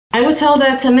I would tell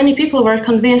that many people were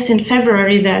convinced in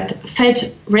February that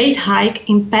Fed rate hike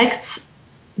impacts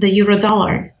the euro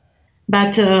dollar,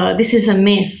 but this is a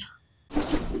myth.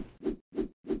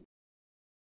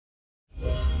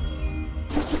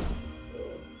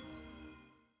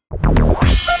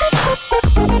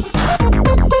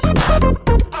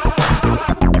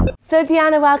 So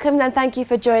Diana, welcome and thank you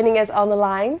for joining us on the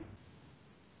line.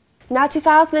 Now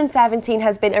 2017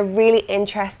 has been a really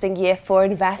interesting year for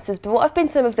investors, but what have been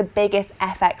some of the biggest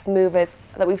FX movers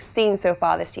that we've seen so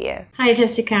far this year? Hi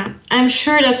Jessica. I'm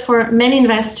sure that for many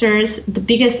investors, the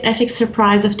biggest FX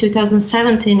surprise of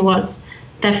 2017 was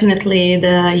definitely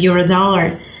the euro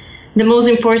dollar, the most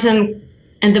important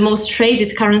and the most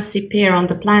traded currency pair on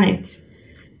the planet.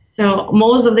 So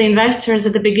most of the investors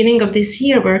at the beginning of this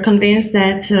year were convinced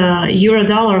that euro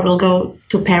dollar will go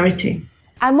to parity.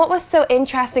 And what was so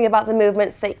interesting about the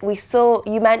movements that we saw?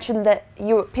 You mentioned that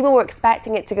people were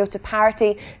expecting it to go to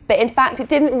parity, but in fact it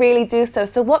didn't really do so.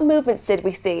 So what movements did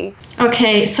we see?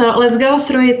 Okay, so let's go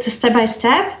through it step by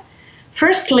step.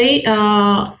 Firstly,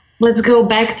 let's go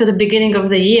back to the beginning of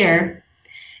the year.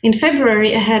 In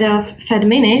February, ahead of Fed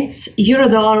minutes, euro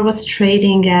dollar was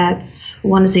trading at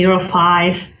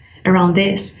 105, around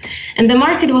this. And the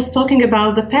market was talking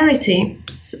about the parity,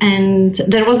 and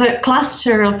there was a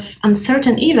cluster of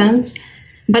uncertain events.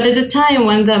 But at the time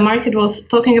when the market was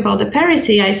talking about the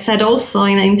parity, I said also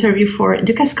in an interview for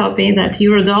Janostakova that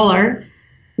euro dollar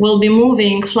will be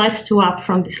moving flat to up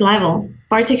from this level.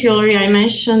 Particularly, I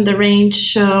mentioned the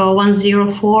range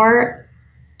 104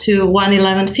 to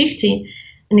 111.50,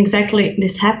 and exactly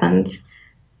this happened.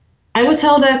 I would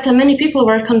tell that many people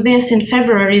were convinced in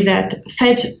February that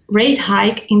Fed rate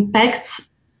hike impacts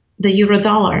the euro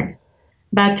dollar,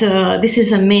 but this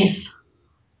is a myth.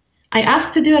 I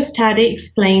asked to do a study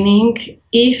explaining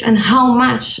if and how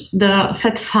much the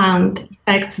Fed fund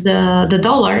affects the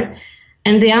dollar,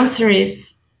 and the answer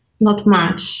is not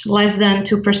much, less than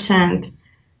 2%.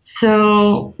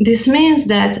 So this means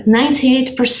that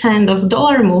 98% of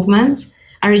dollar movements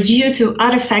are due to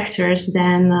other factors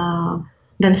than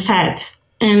Fed.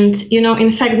 And,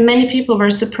 in fact, many people were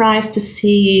surprised to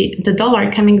see the dollar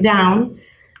coming down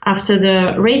after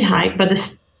the rate hike, but the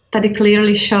study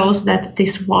clearly shows that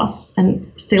this was and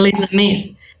still is a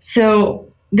myth. So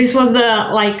this was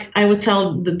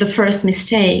the first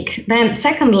mistake. Then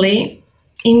secondly,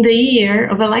 in the year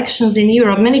of elections in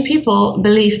Europe, many people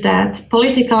believed that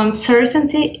political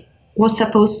uncertainty was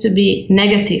supposed to be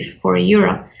negative for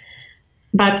Europe.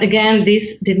 But again,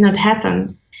 this did not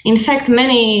happen. In fact,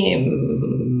 many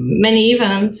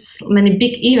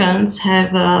big events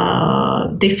have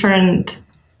different,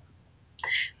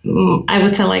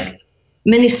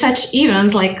 many such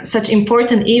events, such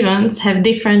important events, have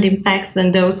different impacts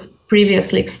than those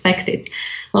previously expected.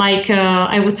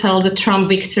 The Trump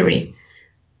victory.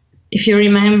 If you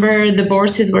remember, the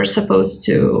bourses were supposed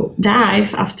to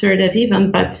dive after that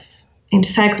event, but in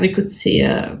fact, we could see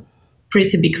a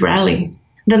pretty big rally.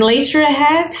 Then later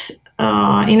ahead,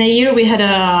 in a year, we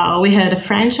had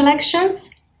French elections.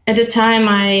 At the time,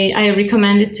 I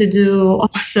recommended to do,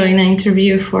 also in an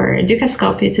interview for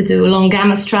Janostakova, to do long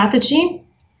gamma strategy,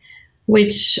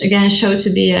 which again showed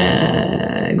to be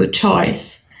a good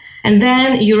choice. And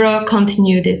then euro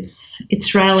continued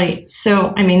its rally.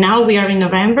 So, now we are in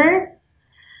November.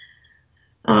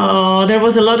 There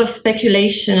was a lot of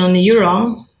speculation on the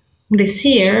euro this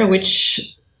year, which,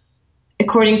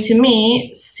 according to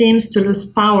me, seems to lose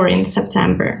power in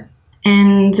September.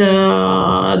 And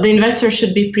the investor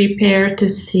should be prepared to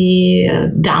see a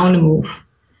down move.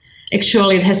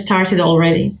 Actually, it has started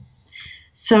already.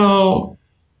 So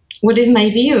what is my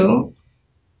view?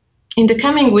 In the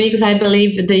coming weeks, I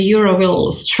believe the euro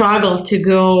will struggle to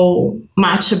go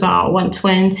much above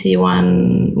 120,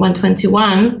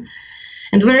 121.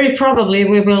 And very probably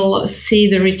we will see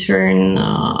the return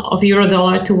of euro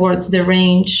dollar towards the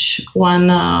range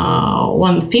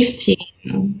 150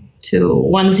 to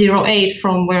 108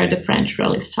 from where the French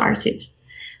rally started.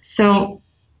 So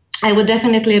I would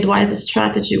definitely advise a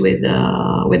strategy with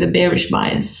a bearish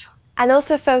bias. And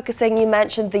also focusing, you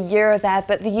mentioned the euro there,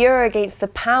 but the euro against the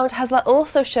pound, has that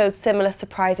also showed similar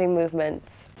surprising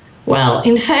movements? Well,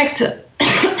 in fact,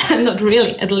 not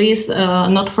really, at least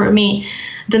not for me.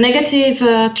 The negative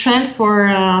trend for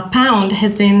pound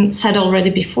has been said already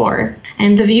before,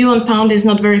 and the view on pound is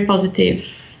not very positive,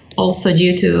 also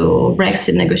due to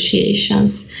Brexit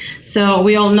negotiations. So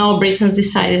we all know Britons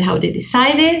decided how they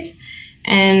decided,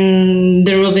 and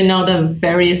there will be not a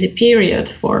very easy period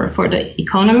for the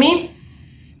economy,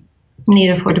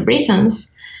 neither for the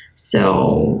Britons.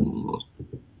 So,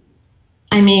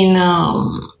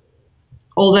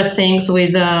 all the things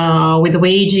with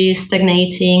wages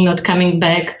stagnating, not coming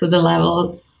back to the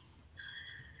levels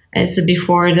as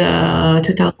before the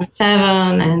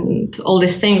 2007, and all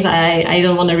these things. I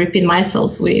don't want to repeat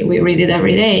myself. We read it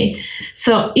every day.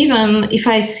 So even if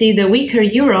I see the weaker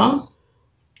euro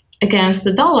against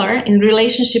the dollar in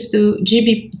relationship to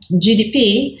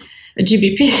GBP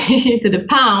to the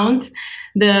pound,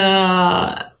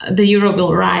 the euro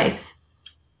will rise.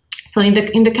 So in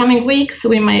the coming weeks,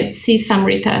 we might see some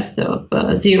retest of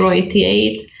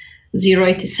 0.88,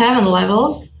 0.87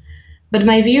 levels. But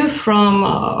my view from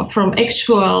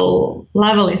actual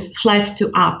level is flat to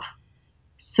up.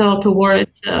 So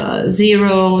towards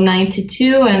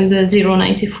 0.92 and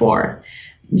 0.94,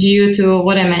 due to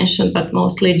what I mentioned, but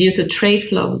mostly due to trade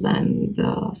flows and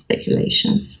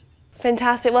speculations.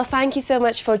 Fantastic. Well, thank you so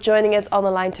much for joining us on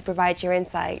the line to provide your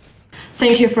insights.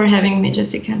 Thank you for having me,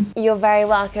 Jessica. You're very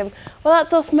welcome. Well,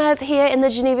 that's all from us here in the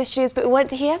Geneva studios, but we want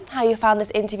to hear how you found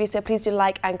this interview, so please do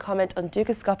like and comment on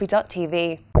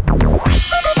dukascopy.tv.